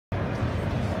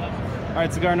All right,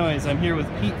 CigarNoise. I'm here with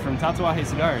Pete from Tatuaje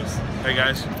Cigars. Hey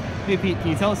guys. Hey Pete, can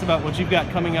you tell us about what you've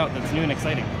got coming out that's new and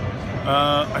exciting?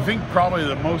 I think probably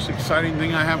the most exciting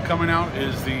thing I have coming out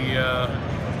is the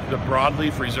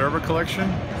Broadleaf Reserva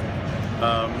collection.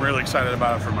 I'm really excited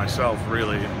about it for myself,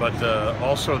 really, but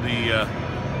also the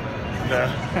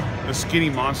Skinny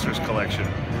Monsters collection.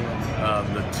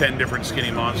 The 10 different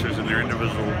Skinny Monsters in their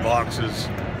individual boxes.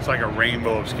 It's like a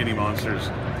rainbow of Skinny Monsters.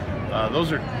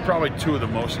 Those are probably two of the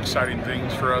most exciting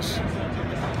things for us.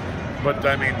 But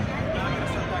I mean,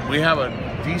 we have a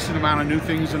decent amount of new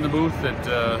things in the booth that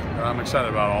I'm excited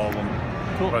about all of them.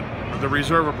 Cool. But the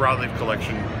Reserva Broadleaf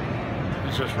collection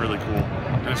is just really cool.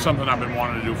 And it's something I've been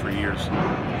wanting to do for years.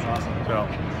 That's awesome. So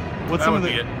what's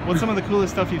some of the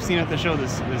coolest stuff you've seen at the show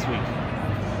this week?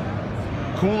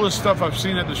 Coolest stuff I've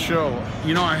seen at the show,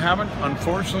 you know, I haven't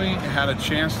unfortunately had a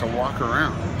chance to walk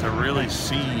around to really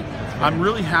see. I'm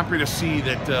really happy to see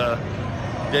that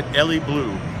that Ellie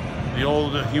Blue, the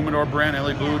old humidor brand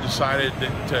Ellie Blue, decided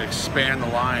to expand the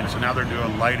line. So now they're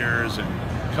doing lighters and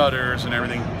cutters and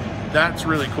everything. That's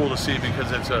really cool to see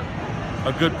because it's a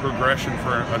good progression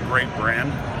for a great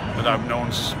brand that I've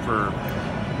known for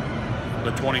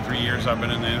the 23 years I've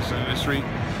been in this industry.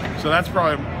 So that's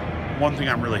probably one thing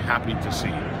I'm really happy to see.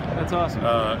 That's awesome.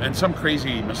 And some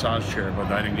crazy massage chair,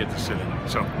 but I didn't get to sit in it.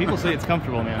 So people say it's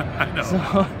comfortable, man. I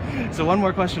know. So one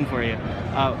more question for you.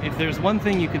 If there's one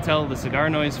thing you could tell the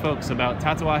CigarNoise folks about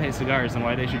Tatuaje cigars and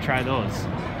why they should try those,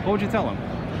 what would you tell them?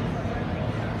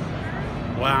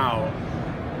 Wow.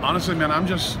 Honestly, man,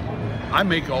 I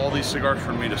make all these cigars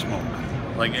for me to smoke.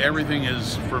 Like, everything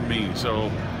is for me.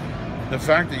 So the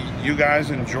fact that you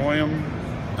guys enjoy them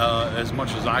as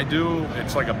much as I do,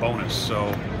 it's like a bonus.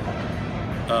 So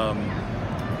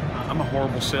I'm a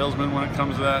horrible salesman when it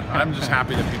comes to that. I'm just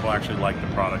happy that people actually like the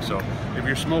product. So if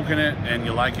you're smoking it and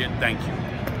you like it, thank you.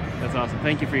 That's awesome.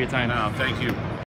 Thank you for your time. No, thank you.